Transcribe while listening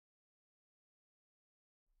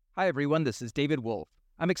Hi, everyone. This is David Wolf.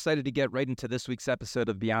 I'm excited to get right into this week's episode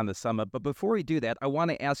of Beyond the Summit. But before we do that, I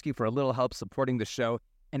want to ask you for a little help supporting the show,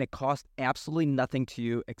 and it costs absolutely nothing to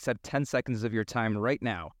you except 10 seconds of your time right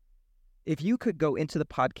now. If you could go into the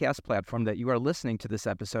podcast platform that you are listening to this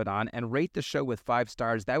episode on and rate the show with 5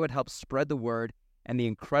 stars, that would help spread the word and the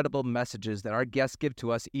incredible messages that our guests give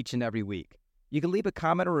to us each and every week. You can leave a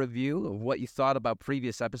comment or review of what you thought about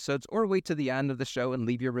previous episodes, or wait to the end of the show and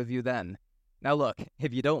leave your review then. Now look,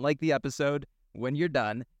 if you don't like the episode, when you're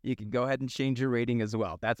done, you can go ahead and change your rating as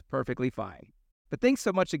well. That's perfectly fine. But thanks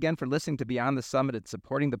so much again for listening to Beyond the Summit and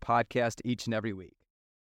supporting the podcast each and every week.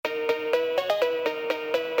 I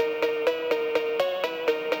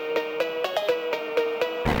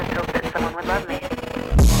just hope that someone would love me.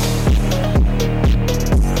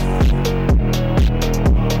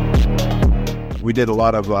 We did a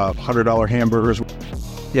lot of $100 hamburgers. Do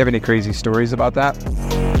you have any crazy stories about that?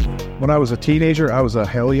 When I was a teenager, I was a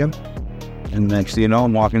hellion. And next thing you know,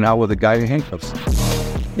 I'm walking out with a guy in handcuffs.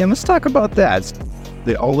 Yeah, let's talk about that.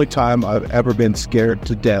 The only time I've ever been scared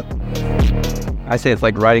to death. I say it's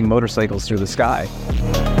like riding motorcycles through the sky.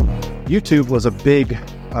 YouTube was a big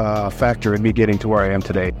factor in me getting to where I am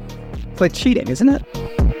today. It's like cheating, isn't it?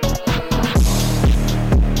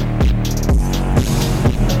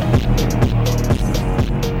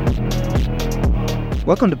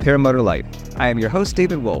 Welcome to Paramotor Life. I am your host,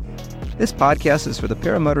 David Wolf. This podcast is for the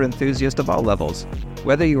paramotor enthusiast of all levels.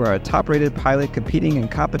 Whether you are a top-rated pilot competing in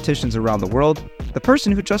competitions around the world, the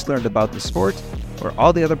person who just learned about the sport, or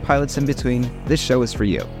all the other pilots in between, this show is for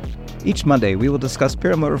you. Each Monday, we will discuss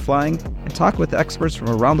paramotor flying and talk with experts from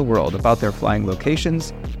around the world about their flying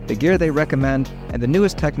locations, the gear they recommend, and the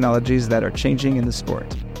newest technologies that are changing in the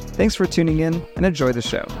sport. Thanks for tuning in and enjoy the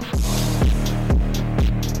show.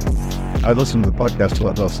 I listened to the podcast till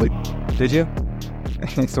I fell asleep. Did you?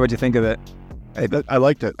 So what'd you think of it? I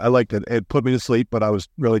liked it. It put me to sleep, but I was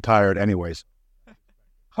really tired anyways.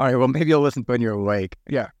 All right, well, maybe you'll listen when you're awake.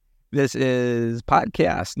 Yeah. This is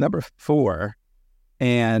podcast number 4,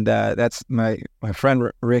 and that's my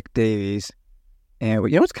friend Rick Davies. And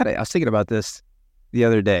you know what's I was thinking about this the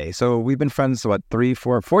other day. So we've been friends,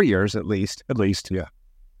 4 years at least. Yeah.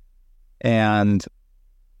 And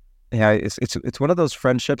yeah, it's one of those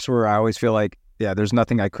friendships where I always feel like, yeah, there's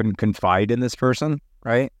nothing I couldn't confide in this person,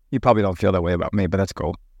 right? You probably don't feel that way about me, but that's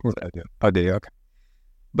cool. I do. Oh, do you? Okay.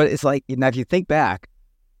 But it's like, now if you think back,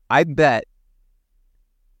 I bet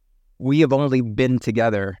we have only been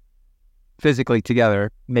together, physically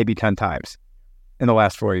together, maybe 10 times in the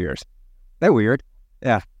last 4 years. That weird?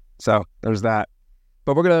 Yeah. So there's that.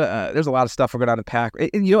 But we're going to, there's a lot of stuff we're going to unpack.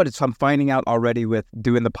 And you know what? I'm finding out already with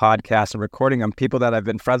doing the podcast and recording them, people that I've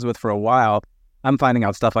been friends with for a while, I'm finding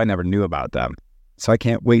out stuff I never knew about them. So I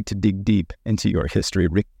can't wait to dig deep into your history,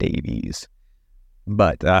 Rick Davies.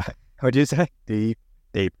 But, what'd you say? Deep.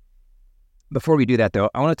 Before we do that, though,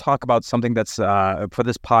 I want to talk about something that's, for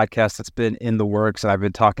this podcast that's been in the works, and I've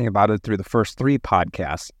been talking about it through the first 3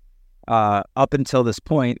 podcasts. Up until this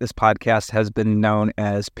point, this podcast has been known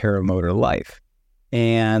as Paramotor Life.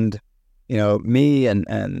 And, you know, me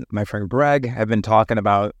and my friend Greg have been talking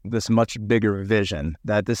about this much bigger vision,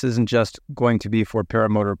 that this isn't just going to be for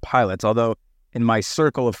paramotor pilots, although in my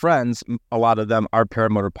circle of friends, a lot of them are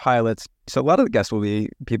paramotor pilots. So a lot of the guests will be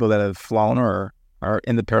people that have flown or are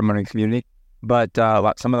in the paramotoring community, but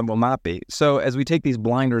some of them will not be. So as we take these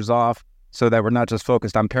blinders off so that we're not just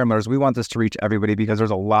focused on paramotors, we want this to reach everybody because there's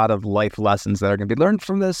a lot of life lessons that are going to be learned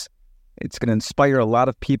from this. It's going to inspire a lot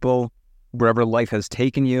of people wherever life has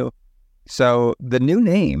taken you. So the new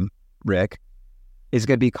name, Rick, is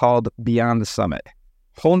going to be called Beyond the Summit.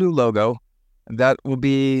 Whole new logo. That will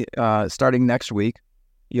be starting next week.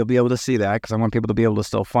 You'll be able to see that because I want people to be able to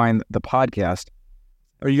still find the podcast.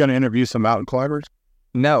 Are you going to interview some mountain climbers?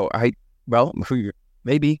 No,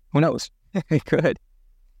 maybe. Who knows? It could.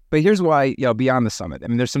 But here's why, Beyond the Summit. I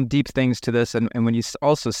mean, there's some deep things to this. And when you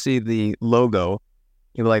also see the logo,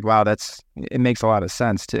 you're like, wow, it makes a lot of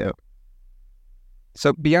sense too.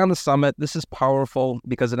 So Beyond the Summit, this is powerful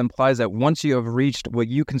because it implies that once you have reached what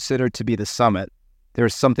you consider to be the summit,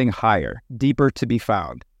 there's something higher, deeper to be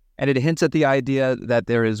found. And it hints at the idea that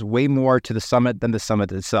there is way more to the summit than the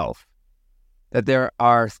summit itself. That there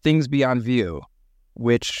are things beyond view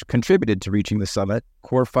which contributed to reaching the summit,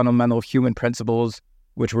 core fundamental human principles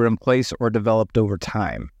which were in place or developed over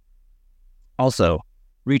time. Also,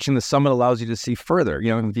 reaching the summit allows you to see further.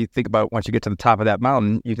 If you think about once you get to the top of that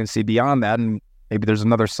mountain, you can see beyond that and maybe there's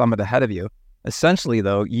another summit ahead of you. Essentially,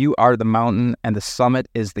 though, you are the mountain and the summit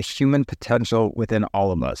is the human potential within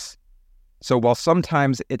all of us. So while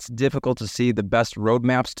sometimes it's difficult to see the best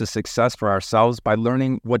roadmaps to success for ourselves by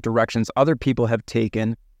learning what directions other people have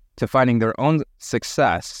taken to finding their own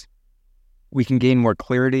success, we can gain more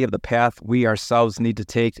clarity of the path we ourselves need to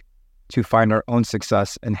take to find our own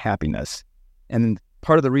success and happiness. And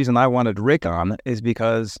part of the reason I wanted Rick on is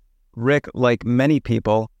because Rick, like many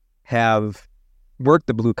people, have worked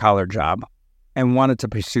the blue-collar job and wanted to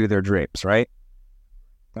pursue their dreams, right?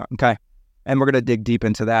 Okay. And we're going to dig deep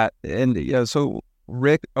into that. And so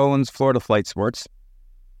Rick owns Florida Flight Sports.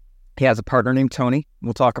 He has a partner named Tony.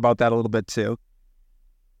 We'll talk about that a little bit too.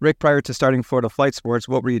 Rick, prior to starting Florida Flight Sports,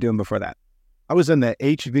 what were you doing before that? I was in the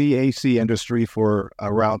HVAC industry for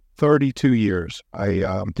around 32 years.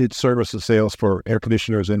 I did service and sales for air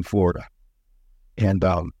conditioners in Florida. And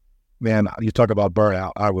man, you talk about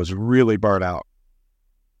burnout. I was really burnt out.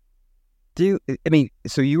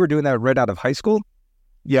 So you were doing that right out of high school?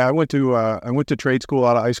 Yeah, I went to trade school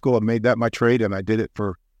out of high school and made that my trade, and I did it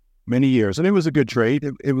for many years. And it was a good trade.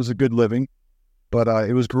 It was a good living, but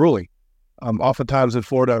it was grueling. Oftentimes in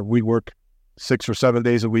Florida, we work 6 or 7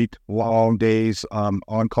 days a week, long days,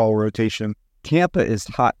 on-call rotation. Tampa is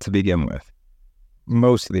hot to begin with,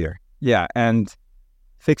 most of the year. Yeah, and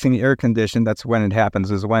fixing the air condition, that's when it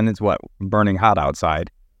happens, is when it's burning hot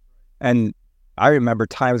outside. And I remember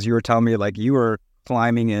times you were telling me like you were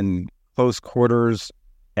climbing in close quarters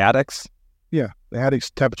attics. Yeah, the attics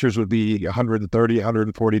temperatures would be 130,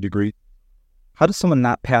 140 degrees. How does someone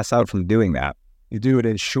not pass out from doing that? You do it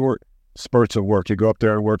in short spurts of work. You go up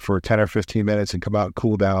there and work for 10 or 15 minutes and come out and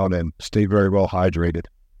cool down and stay very well hydrated.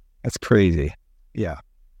 That's crazy. Yeah.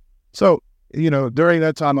 So, during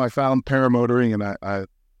that time I found paramotoring, and I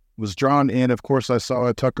was drawn in. Of course, I saw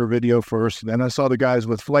a Tucker video first, then I saw the guys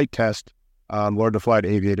with Flight Test on Learn to Fly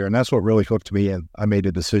Aviator, and that's what really hooked me, and I made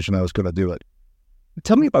a decision I was going to do it.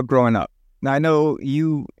 Tell me about growing up. Now, I know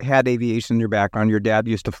you had aviation in your background. Your dad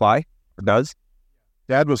used to fly, or does?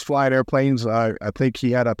 Dad was flying airplanes. I think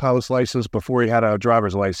he had a pilot's license before he had a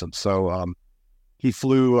driver's license. So he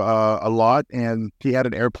flew a lot, and he had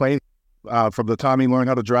an airplane. From the time he learned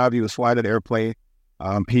how to drive, he was flying an airplane.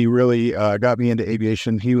 He really got me into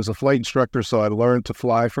aviation. He was a flight instructor, so I learned to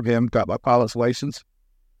fly from him, got my pilot's license.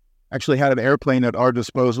 Actually had an airplane at our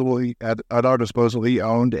disposal. He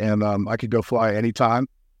owned, and I could go fly anytime.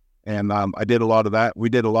 And I did a lot of that. We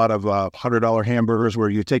did a lot of $100 hamburgers where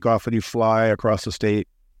you take off and you fly across the state,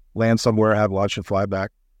 land somewhere, have lunch, and fly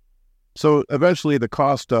back. So eventually the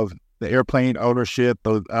cost of the airplane ownership,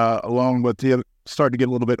 along with starting to get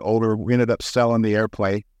a little bit older, we ended up selling the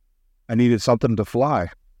airplane. I needed something to fly.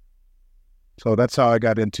 So that's how I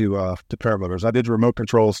got into to paramotors. I did remote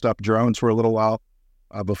control stuff, drones for a little while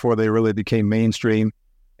before they really became mainstream,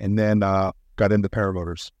 and then got into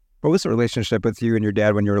paramotors. What was the relationship with you and your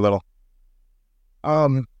dad when you were little?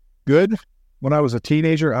 Good. When I was a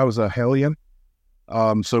teenager, I was a hellion.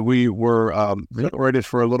 So we were separated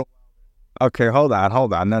for a little. Okay, hold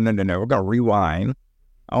on. No. We're going to rewind.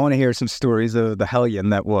 I want to hear some stories of the hellion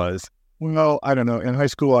that was. Well, I don't know. In high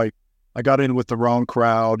school, I got in with the wrong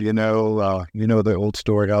crowd, the old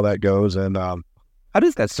story, how that goes. And how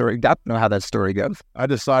does that story, I don't know how that story goes. I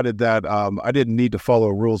decided that I didn't need to follow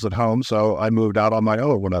rules at home, so I moved out on my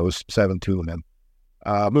own when I was 17.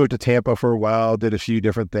 And moved to Tampa for a while, did a few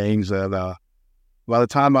different things. And by the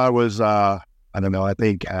time I was, I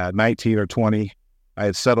think 19 or 20, I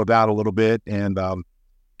had settled down a little bit and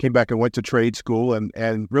came back and went to trade school.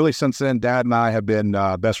 And really since then, Dad and I have been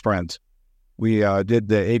best friends. We did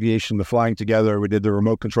the aviation, the flying together. We did the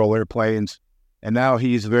remote control airplanes. And now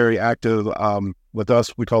he's very active with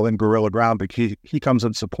us. We call him Gorilla Ground because he comes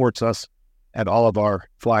and supports us at all of our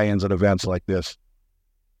fly-ins and events like this.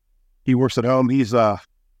 He works at home. He's the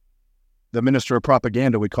minister of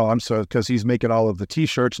propaganda, we call him, so because he's making all of the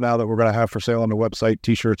T-shirts now that we're going to have for sale on the website,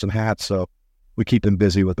 T-shirts and hats. So we keep him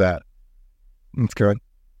busy with that. That's good.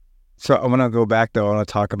 So I want to go back, though. I want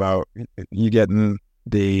to talk about you getting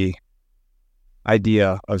the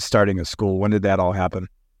idea of starting a school. When did that all happen?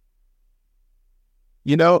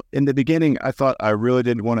 In the beginning, I thought I really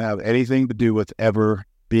didn't want to have anything to do with ever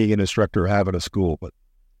being an instructor or having a school. But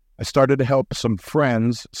I started to help some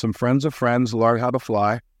friends of friends learn how to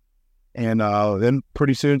fly. And then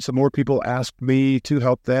pretty soon, some more people asked me to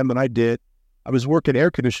help them, and I did. I was working air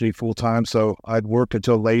conditioning full time, so I'd work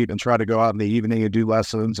until late and try to go out in the evening and do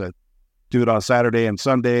lessons and do it on Saturday and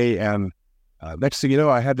Sunday. And next thing you know,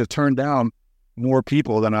 I had to turn down more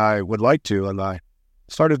people than I would like to. And I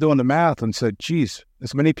started doing the math and said, geez,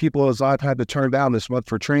 as many people as I've had to turn down this month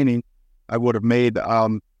for training, I would have made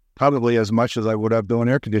probably as much as I would have doing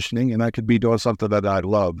air conditioning, and I could be doing something that I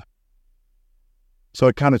love. So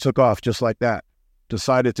it kind of took off just like that.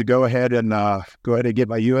 Decided to go ahead and get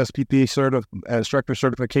my USPP instructor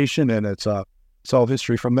certification, and it's all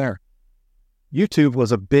history from there. YouTube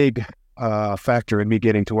was a big factor in me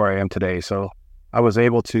getting to where I am today. So I was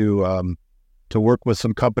able to work with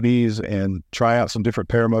some companies and try out some different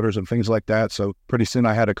paramotors and things like that. So pretty soon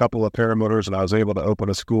I had a couple of paramotors and I was able to open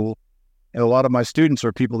a school. And a lot of my students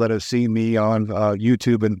are people that have seen me on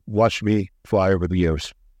YouTube and watched me fly over the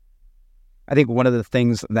years. I think one of the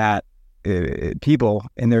things that people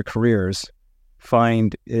in their careers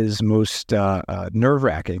find is most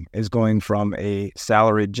nerve-wracking is going from a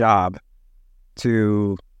salaried job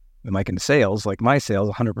to, like in sales, like my sales,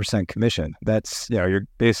 100% commission. That's, you're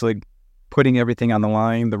basically putting everything on the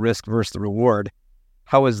line, the risk versus the reward.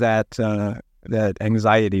 How was that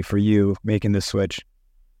anxiety for you making this switch?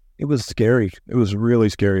 It was scary. It was really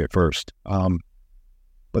scary at first.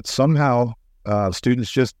 But somehow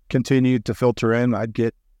students just continued to filter in. I'd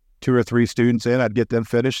get 2 or 3 students in, I'd get them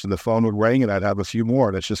finished, and the phone would ring, and I'd have a few more.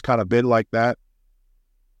 And it's just kind of been like that.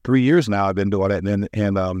 3 years now I've been doing it, and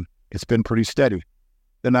it's been pretty steady.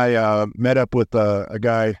 Then I met up with a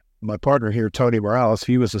guy, my partner here, Tony Morales.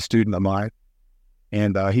 He was a student of mine,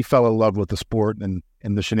 and he fell in love with the sport and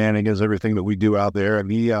the shenanigans, everything that we do out there,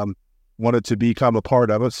 and he wanted to become a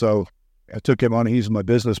part of it. So I took him on. He's my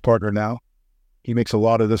business partner now. He makes a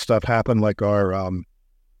lot of this stuff happen, like our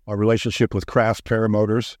relationship with Crafts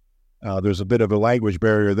Paramotors. There's a bit of a language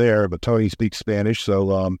barrier there, but Tony speaks Spanish,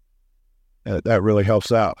 so that really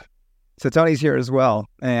helps out. So Tony's here as well,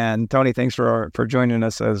 and Tony, thanks for joining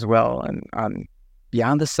us as well and on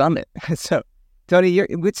Beyond the Summit. So Tony,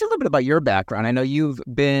 what's a little bit about your background? I know you've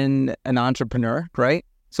been an entrepreneur, right?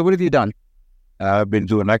 So what have you done? I've been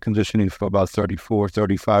doing air conditioning for about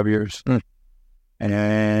 35 years.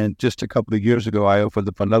 And just a couple of years ago, I opened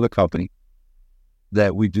up another company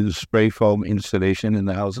that we do spray foam installation in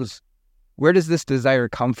the houses. Where does this desire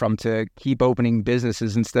come from to keep opening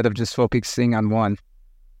businesses instead of just focusing on one?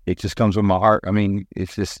 It just comes from my heart. I mean,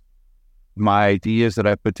 it's just my ideas that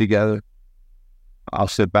I put together. I'll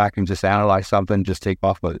sit back and just analyze something, just take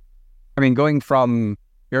off with it. I mean, going from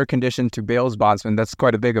air condition to Bales bondsman, that's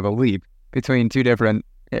quite a big of a leap between two different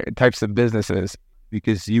types of businesses.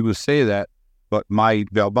 Because you would say that, but my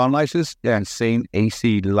bail bond license, same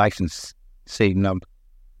AC license, same number.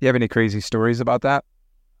 Do you have any crazy stories about that?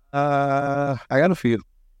 I got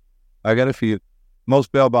a few.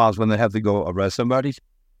 Most bail bonds, when they have to go arrest somebody,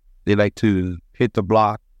 they like to hit the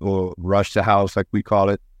block or rush the house, like we call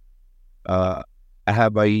it. I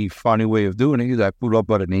have a funny way of doing it. I pull up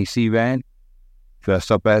at an AC van,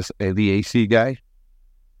 dressed up as the AC guy,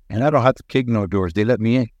 and I don't have to kick no doors. They let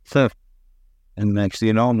me in. So, and next thing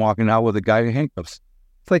you know, I'm walking out with a guy in handcuffs.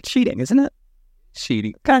 It's like cheating, isn't it?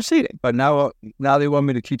 Cheating. Kind of cheating. But now they want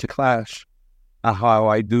me to teach a class on how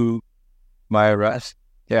I do my arrest.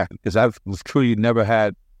 Yeah, because I've truly never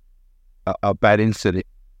had a bad incident.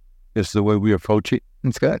 It's the way we approach it.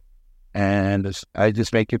 It's good. And I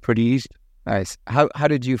just make it pretty easy. Nice. How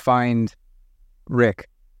did you find Rick?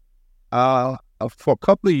 For a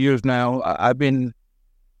couple of years now,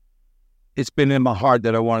 it's been in my heart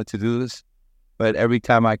that I wanted to do this, but every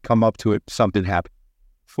time I come up to it, something happens.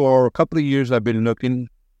 For a couple of years, I've been looking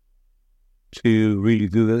to really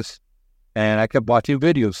do this, and I kept watching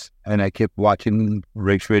videos, and I kept watching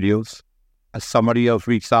Rick's videos. Somebody else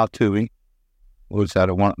reached out to me, which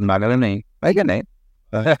I'm not going to name. Make a name.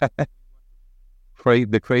 The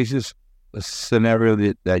craziest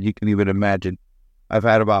scenario that you can even imagine. I've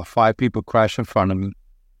had about 5 people crash in front of me,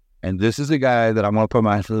 and this is the guy that I'm going to put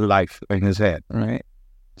my life in his head. Right.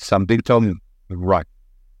 Something told me, right.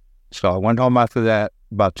 So I went home after that.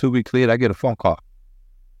 About 2 weeks later, I get a phone call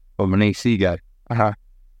from an AC guy.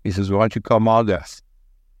 He says, why don't you call my desk?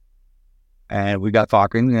 And we got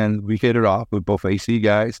talking, and we hit it off with both AC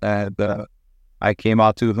guys, and I came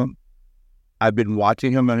out to him. I've been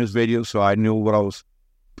watching him on his videos, so I knew what I was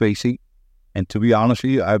facing. And to be honest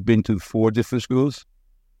with you, I've been to 4 different schools.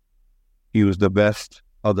 He was the best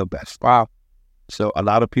of the best. Wow. So a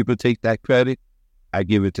lot of people take that credit. I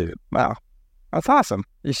give it to him. Wow. That's awesome.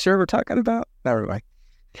 You sure we're talking about? Never mind.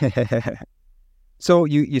 So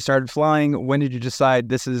you started flying. When did you decide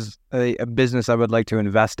this is a business I would like to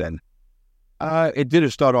invest in? It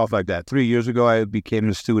didn't start off like that. 3 years ago, I became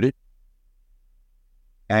a student.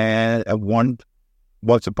 And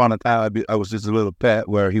once upon a time, I was just a little pet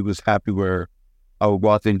where he was happy where I would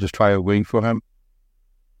go out there and just try a wing for him.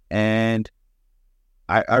 And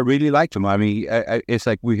I really liked him. I mean, it's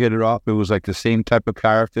like we hit it off. It was like the same type of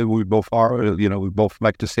character. We both are, we both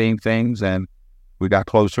like the same things. And we got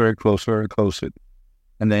closer and closer and closer.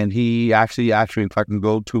 And then he actually, if I can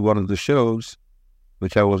go to one of the shows,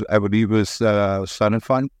 which I believe was Sun and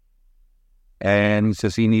Fun. And he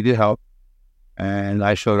says he needed help. And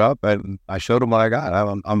I showed up and I showed him what I got.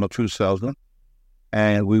 I'm a true salesman.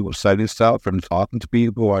 and we were setting stuff and talking to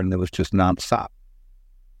people, and it was just nonstop.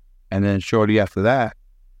 And then shortly after that,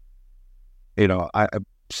 I'm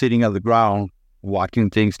sitting on the ground watching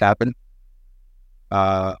things happen.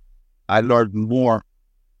 I learned more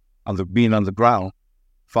being on the ground,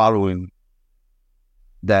 following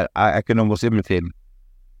that I can almost imitate him.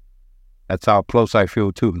 That's how close I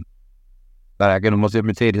feel to him, that I can almost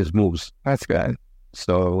imitate his moves. That's good.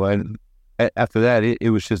 So, and after that,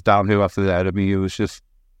 it was just downhill after that. I mean, it was just,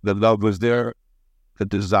 the love was there, the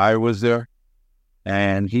desire was there,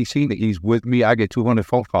 and he's seen it. He's with me. I get 200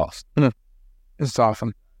 phone calls. It's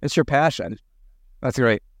awesome. It's your passion. That's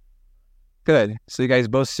great. Good. So you guys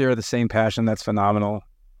both share the same passion. That's phenomenal.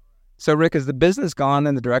 So Rick, has the business gone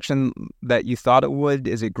in the direction that you thought it would?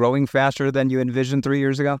 Is it growing faster than you envisioned 3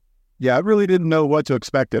 years ago? Yeah, I really didn't know what to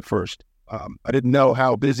expect at first. I didn't know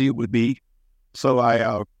how busy it would be. So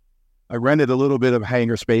I rented a little bit of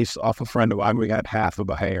hangar space off a friend of mine. We had half of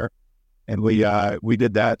a hangar, and we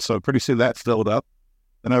did that. So pretty soon that filled up.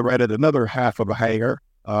 Then I rented another half of a hangar.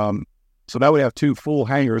 So now we have 2 full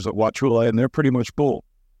hangars at Wauchula, and they're pretty much full.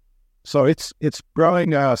 So it's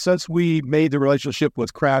growing. Since we made the relationship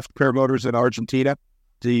with Craft Paramotors in Argentina,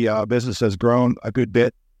 the business has grown a good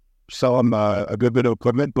bit. Selling a good bit of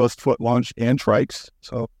equipment, both foot launch and trikes.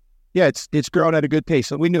 So yeah, it's grown at a good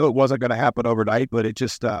pace. And we knew it wasn't going to happen overnight, but it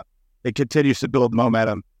just it continues to build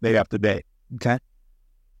momentum day after day. Okay.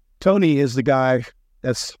 Tony is the guy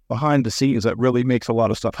that's behind the scenes that really makes a lot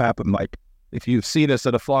of stuff happen. Like if you've seen us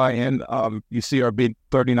at a fly-in, you see our big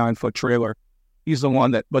 39-foot trailer. He's the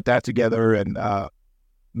one that put that together and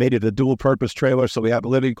made it a dual-purpose trailer. So we have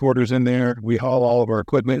living quarters in there. We haul all of our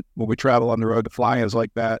equipment when we travel on the road to fly-ins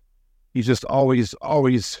like that. He's just always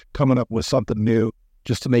coming up with something new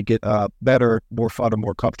just to make it better, more fun, and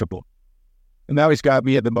more comfortable. And now he's got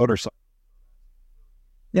me at the motorcycle.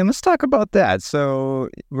 Yeah, let's talk about that. So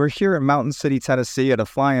we're here in Mountain City, Tennessee at a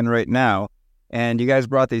fly-in right now, and you guys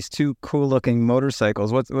brought these 2 cool-looking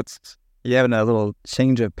motorcycles. What's you having a little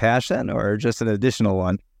change of passion or just an additional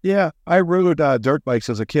one? Yeah, I rode dirt bikes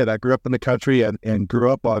as a kid. I grew up in the country and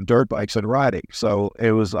grew up on dirt bikes and riding. So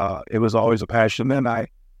it was always a passion. And I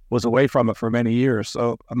was away from it for many years.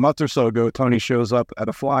 So a month or so ago, Tony shows up at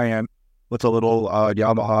a fly-in with a little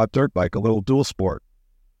Yamaha dirt bike, a little dual sport.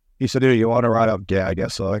 He said, "Hey, you want to ride up?" Yeah, I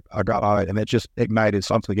guess so. I got on it, and it just ignited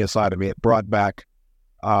something inside of me. It brought back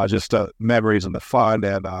just memories and the fun,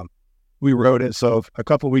 and we rode it. So a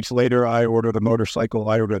couple of weeks later, I ordered a motorcycle.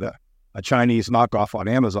 I ordered a Chinese knockoff on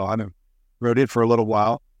Amazon and rode it for a little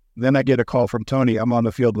while. Then I get a call from Tony. I'm on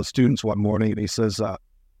the field with students one morning, and he says,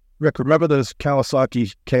 "Rick, remember those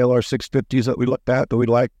Kawasaki KLR 650s that we looked at that we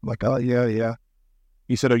liked?" I'm like, "Oh, yeah."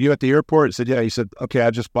 He said, "Are you at the airport?" I said, "Yeah." He said, "Okay,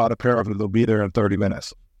 I just bought a pair of them. They'll be there in 30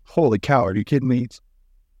 minutes. Holy cow, are you kidding me?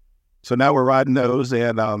 So now we're riding those,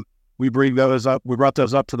 and we bring those up. We brought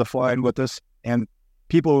those up to the fly-in with us, and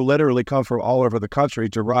people literally come from all over the country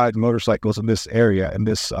to ride motorcycles in this area, in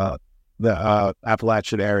this the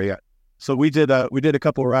Appalachian area. So we did a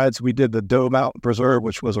couple of rides. We did the Doe Mountain Preserve,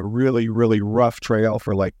 which was a really, really rough trail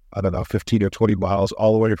for 15 or 20 miles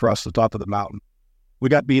all the way across the top of the mountain. We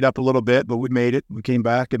got beat up a little bit, but we made it. We came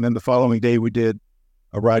back, and then the following day we did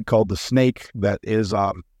a ride called the Snake that is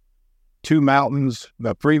 2 mountains,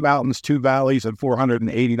 3 mountains, 2 valleys, and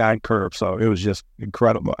 489 curves. So it was just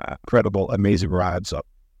incredible, amazing ride. So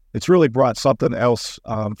it's really brought something else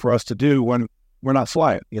for us to do when we're not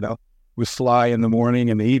flying. We fly in the morning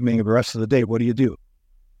and the evening and the rest of the day. What do?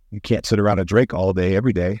 You can't sit around and drink all day,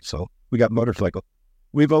 every day. So we got motorcycles.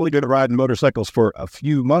 We've only been riding motorcycles for a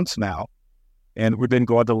few months now, and we've been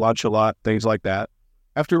going to lunch a lot, things like that.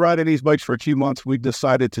 After riding these bikes for a few months, we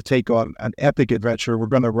decided to take on an epic adventure. We're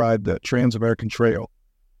going to ride the Trans-American Trail.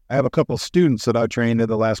 I have a couple of students that I've trained in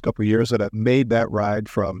the last couple of years that have made that ride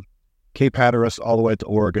from Cape Hatteras all the way to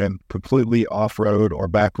Oregon, completely off-road or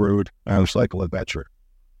back-road motorcycle adventure.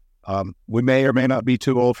 We may or may not be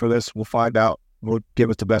too old for this. We'll find out. We'll give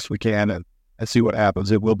it the best we can and see what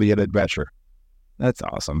happens. It will be an adventure. That's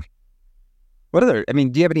awesome. Do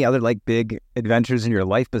you have any other big adventures in your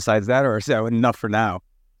life besides that, or is that enough for now?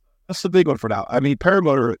 That's the big one for now.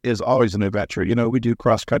 Paramotor is always an adventure. We do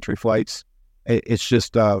cross-country flights. It's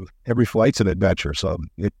just every flight's an adventure, so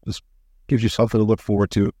it just gives you something to look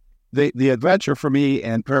forward to. The adventure for me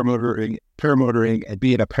and paramotoring and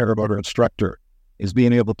being a paramotor instructor is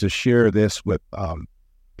being able to share this with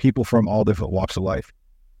people from all different walks of life.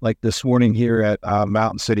 Like this morning here at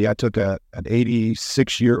Mountain City, I took an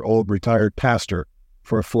 86-year-old retired pastor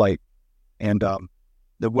for a flight. And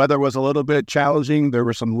the weather was a little bit challenging. There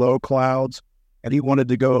were some low clouds, and he wanted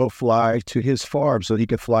to go fly to his farm so he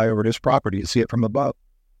could fly over his property and see it from above.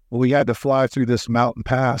 Well, we had to fly through this mountain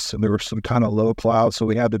pass, and there were some kind of low clouds, so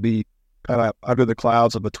we had to be kind of under the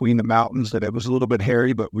clouds and between the mountains, and it was a little bit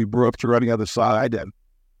hairy, but we broke through on the other side and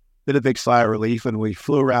did a big sigh of relief, and we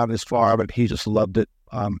flew around this farm, and he just loved it.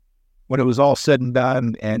 When it was all said and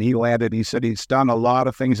done and he landed, he said he's done a lot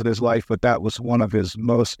of things in his life, but that was one of his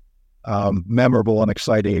most memorable and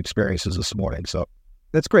exciting experiences this morning. So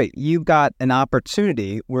That's great. You've got an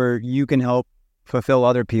opportunity where you can help fulfill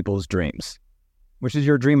other people's dreams, which is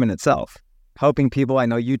your dream in itself. Helping people. I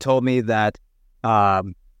know you told me that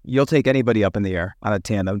you'll take anybody up in the air on a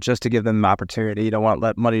tandem just to give them an opportunity. You don't want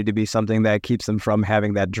let money to be something that keeps them from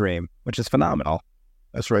having that dream, which is phenomenal.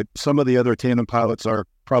 that's right. Some of the other tandem pilots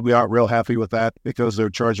probably aren't real happy with that because they're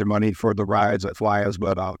charging money for the rides that fly us,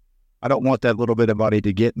 but I don't want that little bit of money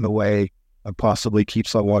to get in the way and possibly keep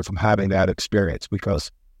someone from having that experience,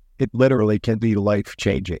 because it literally can be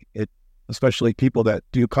life-changing. Especially people that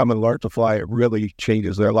do come and learn to fly, it really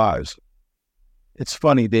changes their lives. It's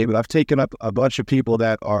funny, David, I've taken up a bunch of people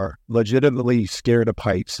that are legitimately scared of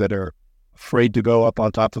heights, that are afraid to go up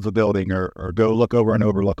on top of a building or go look over an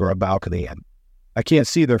overlook or a balcony. And I can't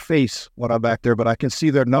see their face when I'm back there, but I can see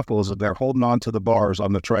their knuckles, and they're holding on to the bars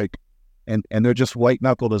on the trike. And they're just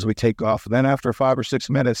white-knuckled as we take off. And then after 5 or 6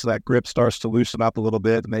 minutes, that grip starts to loosen up a little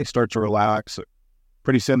bit, and they start to relax.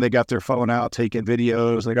 Pretty soon they got their phone out, taking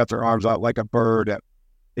videos. They got their arms out like a bird. And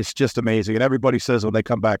it's just amazing. And everybody says when they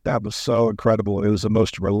come back, that was so incredible. It was the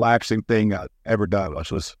most relaxing thing I've ever done,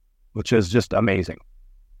 which is just amazing.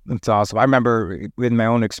 That's awesome. I remember with my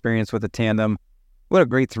own experience with a tandem, what a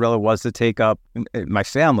great thrill it was to take up my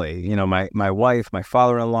family, my wife, my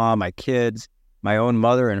father-in-law, my kids, my own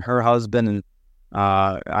mother and her husband. And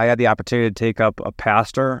I had the opportunity to take up a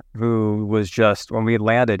pastor who was just, when we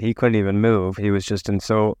landed, he couldn't even move. He was just in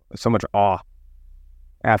so much awe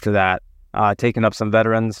after that. Taking up some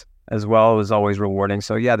veterans as well was always rewarding.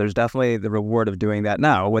 So yeah, there's definitely the reward of doing that.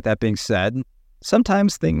 Now, with that being said,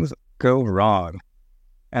 sometimes things go wrong.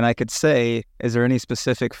 And I could say, is there any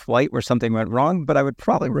specific flight where something went wrong? But I would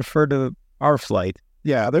probably refer to our flight.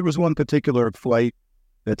 Yeah, there was one particular flight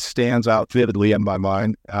that stands out vividly in my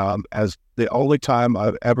mind as the only time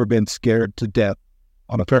I've ever been scared to death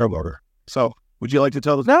on a paramotor. So would you like to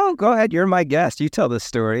tell this? No, go ahead. You're my guest. You tell this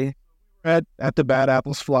story. At the Bad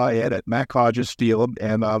Apples Fly-In at Mac Hodges Field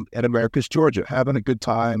and at Americus, Georgia, having a good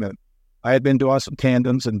time. And I had been doing some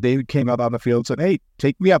tandems, and David came out on the field and said, "Hey,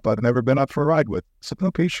 take me up. I've never been up for a ride with." I said,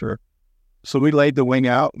 "Okay, sure." So we laid the wing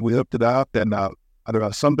out, we hooked it up, and I don't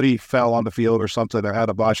know, somebody fell on the field or something. I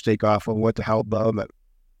had a botch takeoff and went to help them. And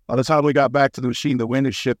by the time we got back to the machine, the wind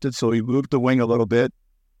had shifted, so we moved the wing a little bit.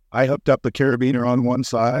 I hooked up the carabiner on one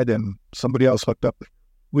side, and somebody else hooked up.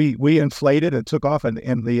 We inflated and took off, and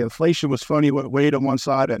the inflation was funny, what weighed on one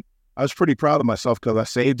side, and I was pretty proud of myself because I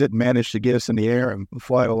saved it and managed to get us in the air and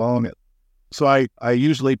fly along it. So I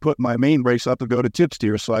usually put my main brakes up to go to tip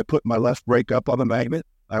steer, so I put my left brake up on the magnet.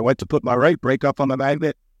 I went to put my right brake up on the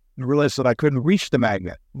magnet and realized that I couldn't reach the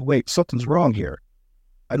magnet. Wait, something's wrong here.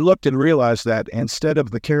 I looked and realized that instead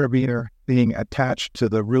of the carabiner being attached to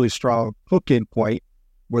the really strong hook-in point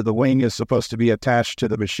where the wing is supposed to be attached to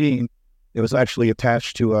the machine, it was actually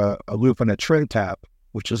attached to a loop and a trim tab,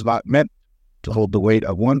 which is not meant to hold the weight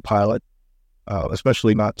of one pilot,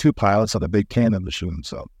 especially not two pilots on a big tandem machine.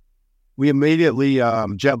 So we immediately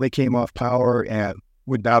gently came off power and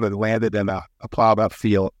went down and landed in a plowed up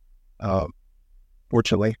field,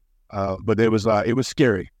 fortunately. But it was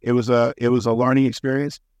scary. It was a learning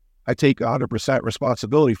experience. I take 100%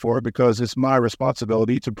 responsibility for it because it's my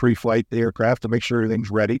responsibility to pre-flight the aircraft to make sure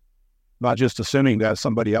everything's ready, not just assuming that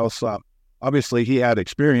somebody else. Obviously, he had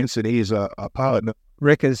experience and he's a pilot.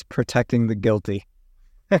 Rick is protecting the guilty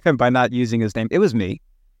by not using his name. It was me,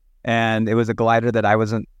 and it was a glider that I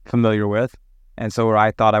wasn't familiar with, and so where I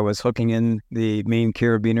thought I was hooking in the main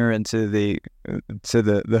carabiner into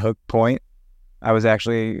the hook point, I was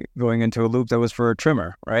actually going into a loop that was for a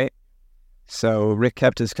trimmer, right? So Rick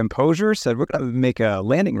kept his composure, said, "We're going to make a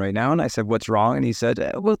landing right now." And I said, "What's wrong?" And he said,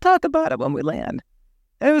 "We'll talk about it when we land."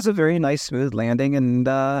 And it was a very nice, smooth landing, and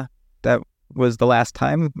that was the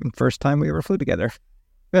first time we ever flew together.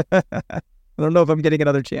 I don't know if I'm getting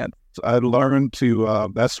another chance. I learned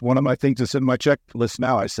to, that's one of my things that's in my checklist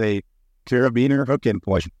now. I say carabiner, hook-in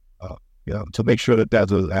point, to make sure that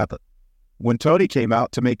doesn't happen. When Tony came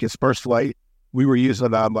out to make his first flight, we were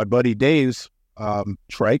using my buddy Dave's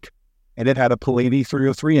trike, and it had a Pallini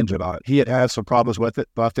 303 engine on it. He had some problems with it,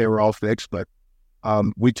 thought they were all fixed, but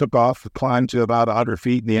we took off, climbed to about 100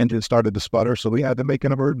 feet, and the engine started to sputter, so we had to make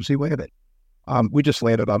an emergency landing. We just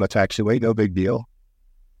landed on a taxiway, no big deal.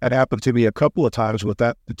 That happened to me a couple of times with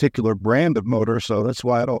that particular brand of motor, so that's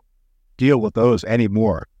why I don't deal with those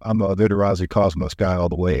anymore. I'm a Vitarazi Cosmos guy all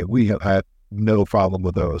the way. We have had no problem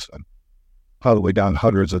with those. I'm all the way down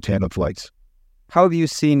hundreds of tandem flights. How have you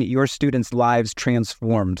seen your students' lives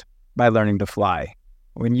transformed by learning to fly?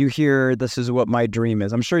 When you hear this is what my dream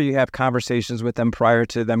is, I'm sure you have conversations with them prior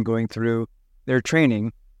to them going through their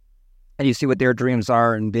training, and you see what their dreams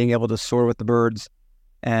are and being able to soar with the birds.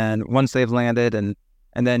 And once they've landed and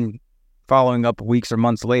then following up weeks or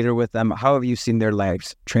months later with them, how have you seen their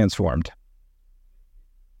lives transformed?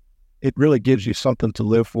 It really gives you something to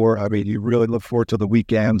live for. I mean, you really look forward to the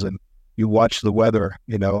weekends and you watch the weather,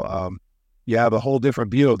 you have a whole different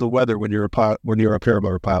view of the weather when you're a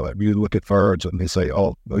paramotor pilot. You look at birds and they say,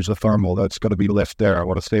 oh, there's a thermal that's going to be lift there. I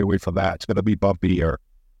want to stay away from that. It's going to be bumpy. Or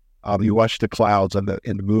you watch the clouds and the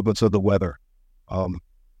movements of the weather.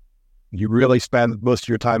 You really spend most of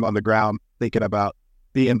your time on the ground thinking about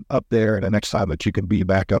being up there and the next time that you can be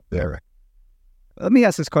back up there. Let me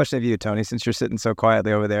ask this question of you, Tony, since you're sitting so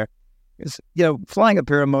quietly over there. Flying a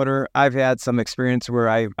paramotor, I've had some experience where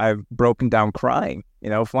I've broken down crying.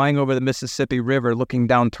 Flying over the Mississippi River, looking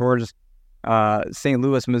down towards St.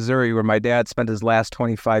 Louis, Missouri, where my dad spent his last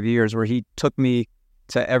 25 years, where he took me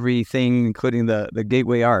to everything, including the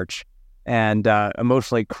Gateway Arch, and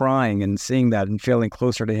emotionally crying and seeing that and feeling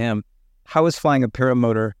closer to him. How has flying a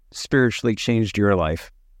paramotor spiritually changed your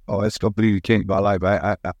life? Oh, it's completely changed my life.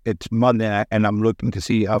 It's Monday, and I'm looking to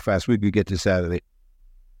see how fast we could get to Saturday.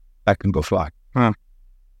 I can go fly.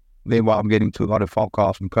 Meanwhile, I'm getting 200 phone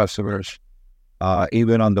calls from customers,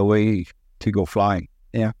 even on the way to go flying.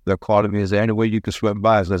 Yeah, they're calling me. Is there any way you can swim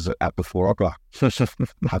by us after 4 o'clock?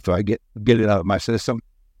 After I get it out of my system,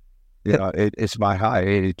 it's my high.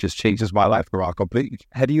 It just changes my life around completely.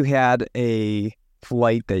 Have you had a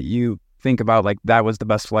flight that you think about like that was the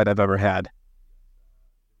best flight I've ever had?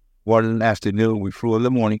 One afternoon, we flew in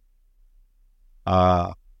the morning.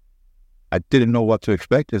 I didn't know what to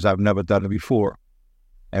expect because I've never done it before.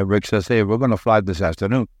 And Rick says, hey, we're going to fly this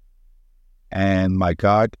afternoon. And my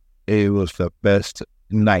God, it was the best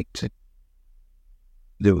night.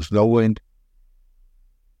 There was no wind.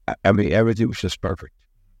 I mean, everything was just perfect.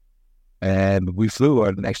 And we flew,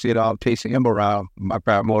 and next thing I'm chasing him around my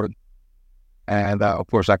paramotor. And of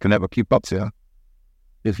course, I can never keep up to him.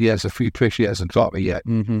 If he has a few tricks he hasn't taught me yet.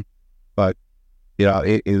 Mm-hmm. But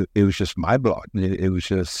it was just mind-blowing. It was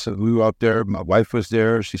just, we were up there. My wife was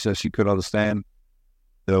there. She said she could understand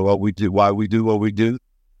what we do, why we do what we do.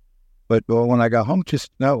 But when I got home,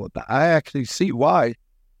 I actually see why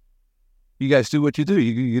you guys do what you do.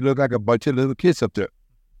 You look like a bunch of little kids up there.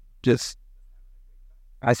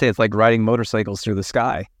 I say it's like riding motorcycles through the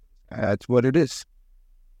sky. That's what it is.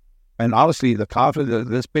 And honestly, the confidence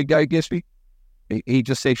this big guy gives me, he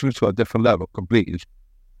just takes me to a different level completely.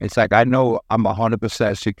 It's like, I know I'm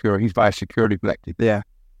 100% secure. He's my security blanket. Yeah.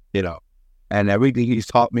 And everything he's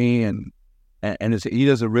taught me, and he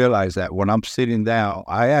doesn't realize that when I'm sitting down,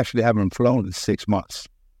 I actually haven't flown in 6 months,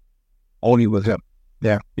 only with him.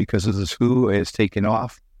 Yeah. Because of the school is taking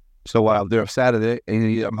off. So while I'm there Saturday,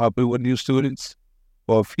 and I'm helping with new students,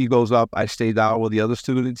 or if he goes up, I stay down with the other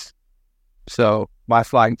students. So my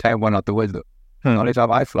flying time went out the window. The only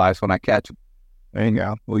time I fly is when I catch him. There you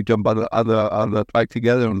go. We jump on the flight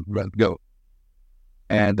together and go.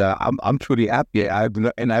 And I'm truly happy.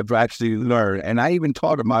 I've actually learned. And I even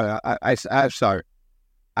taught him. I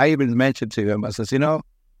even mentioned to him. I says,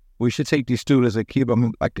 we should take these students and keep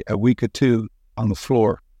them like a week or two on the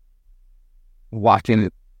floor, watching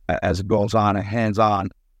it as it goes on and hands on,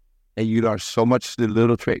 and you learn so much the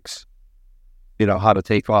little tricks. How to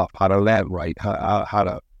take off, how to land right, how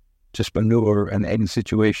to just maneuver in any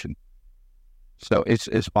situation. So it's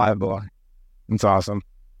mind-blowing. It's awesome.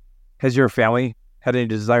 Has your family had any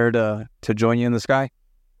desire to join you in the sky?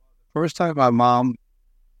 First time my mom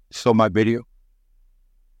saw my video,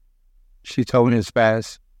 she told me in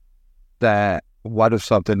Spanish that what if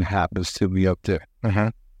something happens to me up there? Uh-huh.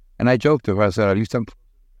 And I joked to her. I said, at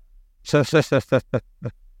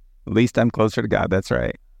least I'm closer to God. That's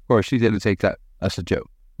right. Of course, she didn't take that as a joke.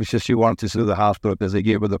 It's just she wanted to sue the hospital because they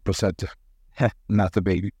gave her the placenta, not the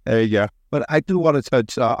baby. There you go. But I do want to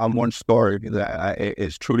touch on one story that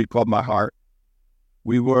it's truly caught my heart.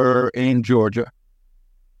 We were in Georgia.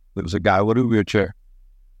 There was a guy with a wheelchair.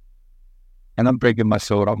 And I'm breaking my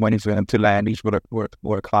soul. I'm waiting for him to land. He's with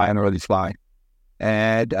a client or he's flying.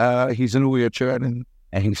 And he's in a wheelchair, and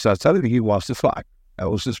he starts telling me he wants to fly. I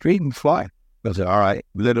was just dreaming flying. I said, all right.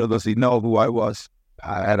 Little does he know who I was.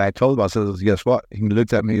 And I told him, I said, guess what? He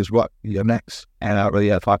looked at me as what? You're next. And I really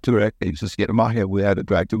had talked to Rick. He just get him out here. We had to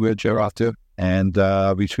drag the wheelchair out there. And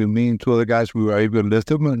between me and two other guys, we were able to lift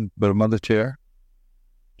him and put him on the chair,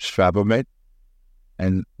 strap him in,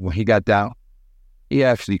 And when he got down, he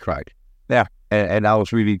actually cried. Yeah. And that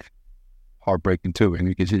was really heartbreaking too. And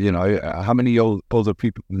because, how many older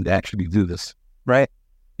people can actually do this? Right.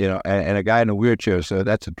 And a guy in a wheelchair, so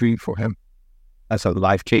that's a dream for him. That's a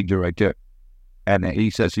life changer right there. And he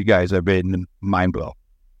says, you guys have been mind blown.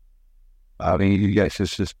 I mean, you guys,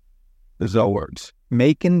 there's no words.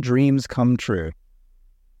 Making dreams come true.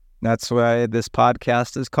 That's why this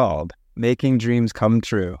podcast is called Making Dreams Come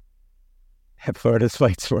True at Florida's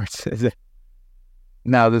Flight Sports.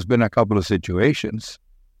 Now, there's been a couple of situations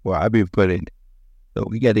where I've been put in. So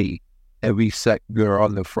we get every sec girl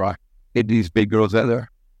on the front. Get these big girls out there.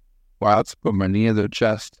 Wow, to put my knee in their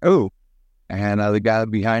chest. Oh. And the guy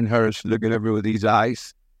behind her is looking at me with these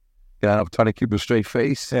eyes. I'm trying to keep a straight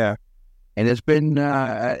face. Yeah. And it's been,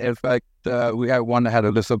 in fact, we had one that had a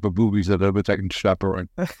list of boobies that I've been taking chaperone.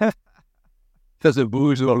 Because the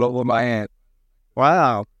boobies all over my hand.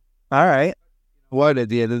 Wow. All right. What, at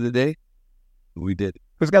the end of the day, we did.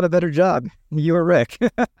 Who's got a better job? You or Rick?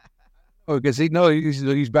 Because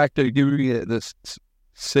he's back there giving me this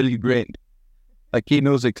silly grin. Like he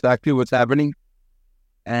knows exactly what's happening.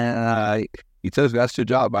 And he says, that's your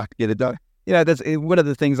job. I can get it done. That's one of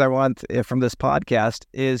the things I want from this podcast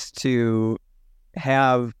is to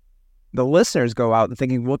have the listeners go out and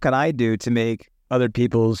thinking, what can I do to make other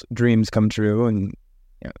people's dreams come true? And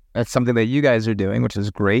that's something that you guys are doing, which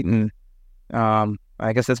is great. And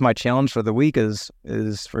I guess that's my challenge for the week is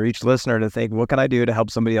for each listener to think, what can I do to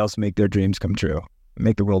help somebody else make their dreams come true,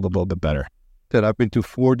 make the world a little bit better? That I've been to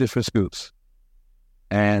 4 different schools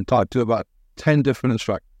and talked to about 10 different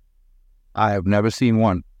instructors. I have never seen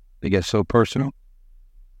one that gets so personal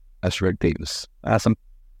as Rick Davis. Awesome.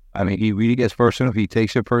 I mean, he really gets personal. If he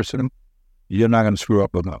takes it personal, you're not going to screw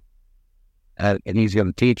up with him. And he's going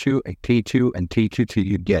to teach you and teach you and teach you till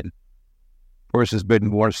you get it. Of course, there's been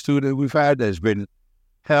more students we've had. There's been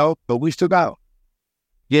hell, but we still got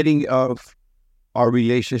getting of our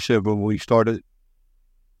relationship when we started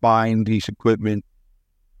buying these equipment.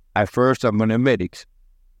 At first, I'm going to admit it.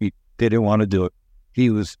 He didn't want to do it. He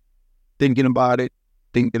was thinking about it,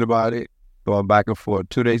 going back and forth.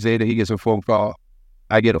 2 days later, he gets a phone call.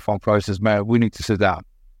 I get a phone call. He says, man, we need to sit down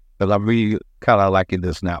because I'm really kind of liking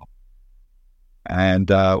this now.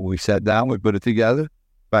 And we sat down, we put it together.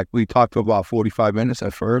 In fact, we talked for about 45 minutes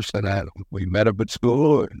at first, and we met up at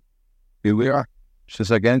school, and here we are. It's just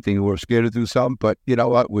like anything. We're scared to do something, but you know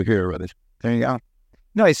what? We're here with it. There you go.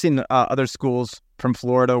 I've seen other schools from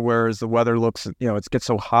Florida where as the weather looks, it gets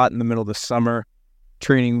so hot in the middle of the summer,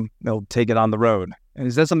 training, they'll take it on the road. And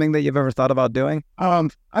is that something that you've ever thought about doing? I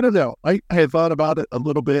don't know. I had thought about it a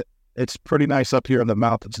little bit. It's pretty nice up here in the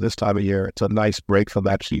mountains this time of year. It's a nice break from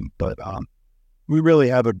that heat, but we really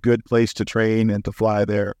have a good place to train and to fly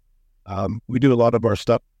there. We do a lot of our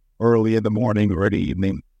stuff early in the morning or in the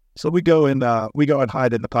evening. So we go and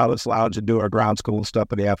hide in the pilot's lounge and do our ground school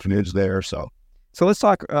stuff in the afternoons there. So let's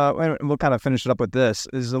talk, and we'll kind of finish it up with this,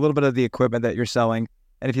 is a little bit of the equipment that you're selling.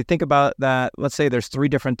 And if you think about that, let's say there's 3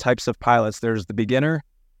 different types of pilots. There's the beginner,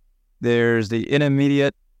 there's the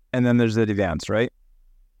intermediate, and then there's the advanced, right?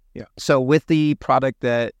 Yeah. So with the product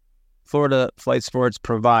that Florida Flight Sports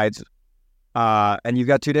provides, and you've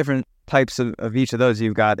got 2 different types of each of those.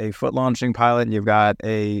 You've got a foot launching pilot and you've got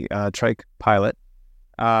a trike pilot.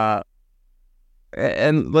 And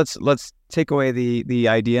let's take away the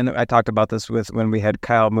idea. And I talked about this when we had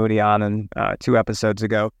Kyle Moody on and 2 episodes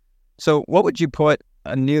ago. So what would you put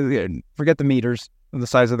forget the meters, the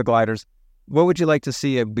size of the gliders. What would you like to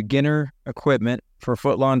see a beginner equipment for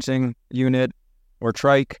foot launching unit or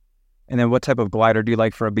trike? And then what type of glider do you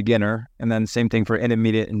like for a beginner? And then same thing for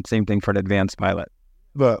intermediate and same thing for an advanced pilot.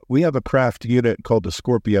 But we have a craft unit called the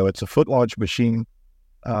Scorpio. It's a foot launch machine.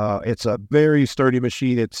 It's a very sturdy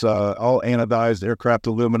machine. It's all anodized aircraft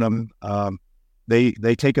aluminum.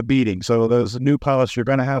 They take a beating. So those new pilots, you're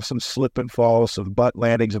going to have some slip and fall, some butt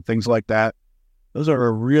landings and things like that. Those are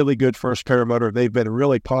a really good first paramotor. They've been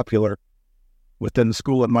really popular within the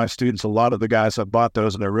school and my students. A lot of the guys have bought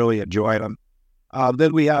those and they're really enjoying them.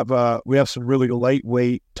 Then we have some really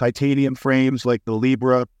lightweight titanium frames like the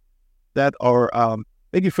Libra that are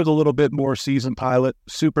maybe for the little bit more seasoned pilot,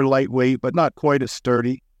 super lightweight, but not quite as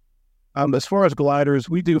sturdy. As far as gliders,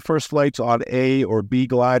 we do first flights on A or B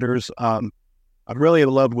gliders. I'm really in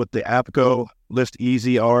love with the APCO Lift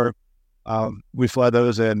Easy are. We fly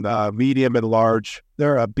those in medium and large.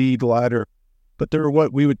 They're a B glider, but they're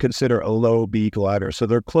what we would consider a low B glider. So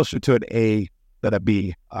they're closer to an A than a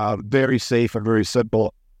B. Very safe and very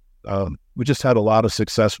simple. We just had a lot of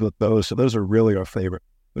success with those. So those are really our favorite.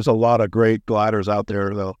 There's a lot of great gliders out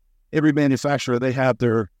there, though. every manufacturer, they have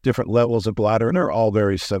their different levels of glider, and they're all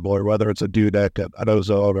very similar, whether it's a Dudek, an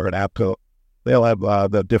Ozone, or an APCO. They'll have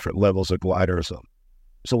the different levels of gliders. So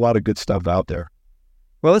there's a lot of good stuff out there.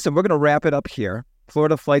 Well, listen, we're going to wrap it up here.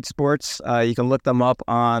 Florida Flight Sports, you can look them up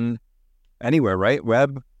on anywhere, right?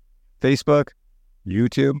 Web, Facebook,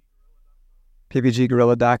 YouTube,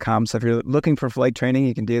 ppggorilla.com. So if you're looking for flight training,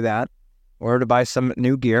 you can do that. Or to buy some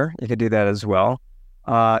new gear, you can do that as well.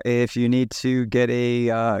 If you need to get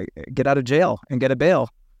out of jail and get a bail,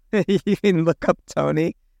 you can look up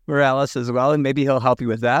Tony Morales as well, and maybe he'll help you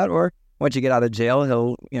with that. Or once you get out of jail,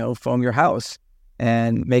 he'll foam your house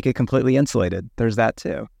and make it completely insulated. There's that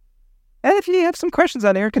too. And if you have some questions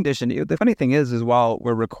on air conditioning, the funny thing is while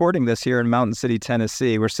we're recording this here in Mountain City,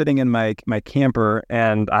 Tennessee, we're sitting in my camper,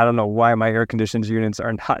 and I don't know why my air conditioning units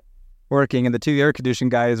are not working. And the two air conditioning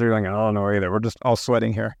guys are going, I don't know either. We're just all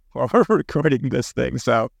sweating here while we're recording this thing.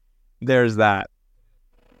 So there's that.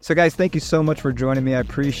 So guys, thank you so much for joining me. I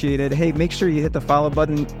appreciate it. Hey, make sure you hit the follow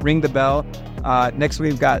button, ring the bell. Next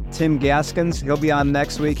week, we've got Tim Gaskins. He'll be on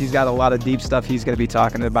next week. He's got a lot of deep stuff he's going to be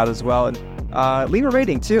talking about as well. And leave a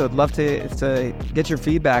rating too. I'd love to get your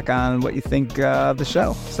feedback on what you think of the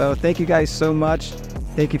show. So thank you guys so much.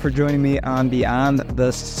 Thank you for joining me on Beyond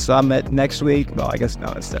the Summit next week. Well, I guess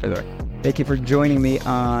no, it's there. Thank you for joining me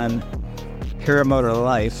on Paramotor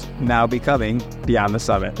Life, now becoming Beyond the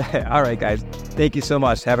Summit. All right, guys. Thank you so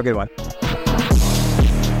much. Have a good one.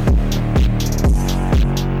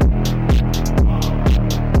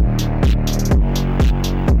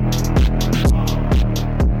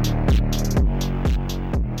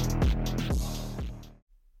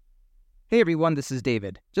 Hey everyone, this is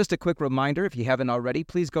David. Just a quick reminder, if you haven't already,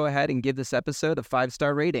 please go ahead and give this episode a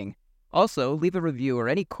 5-star rating. Also, leave a review or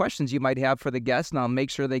any questions you might have for the guests, and I'll make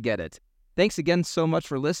sure they get it. Thanks again so much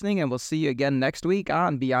for listening, and we'll see you again next week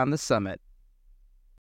on Beyond the Summit.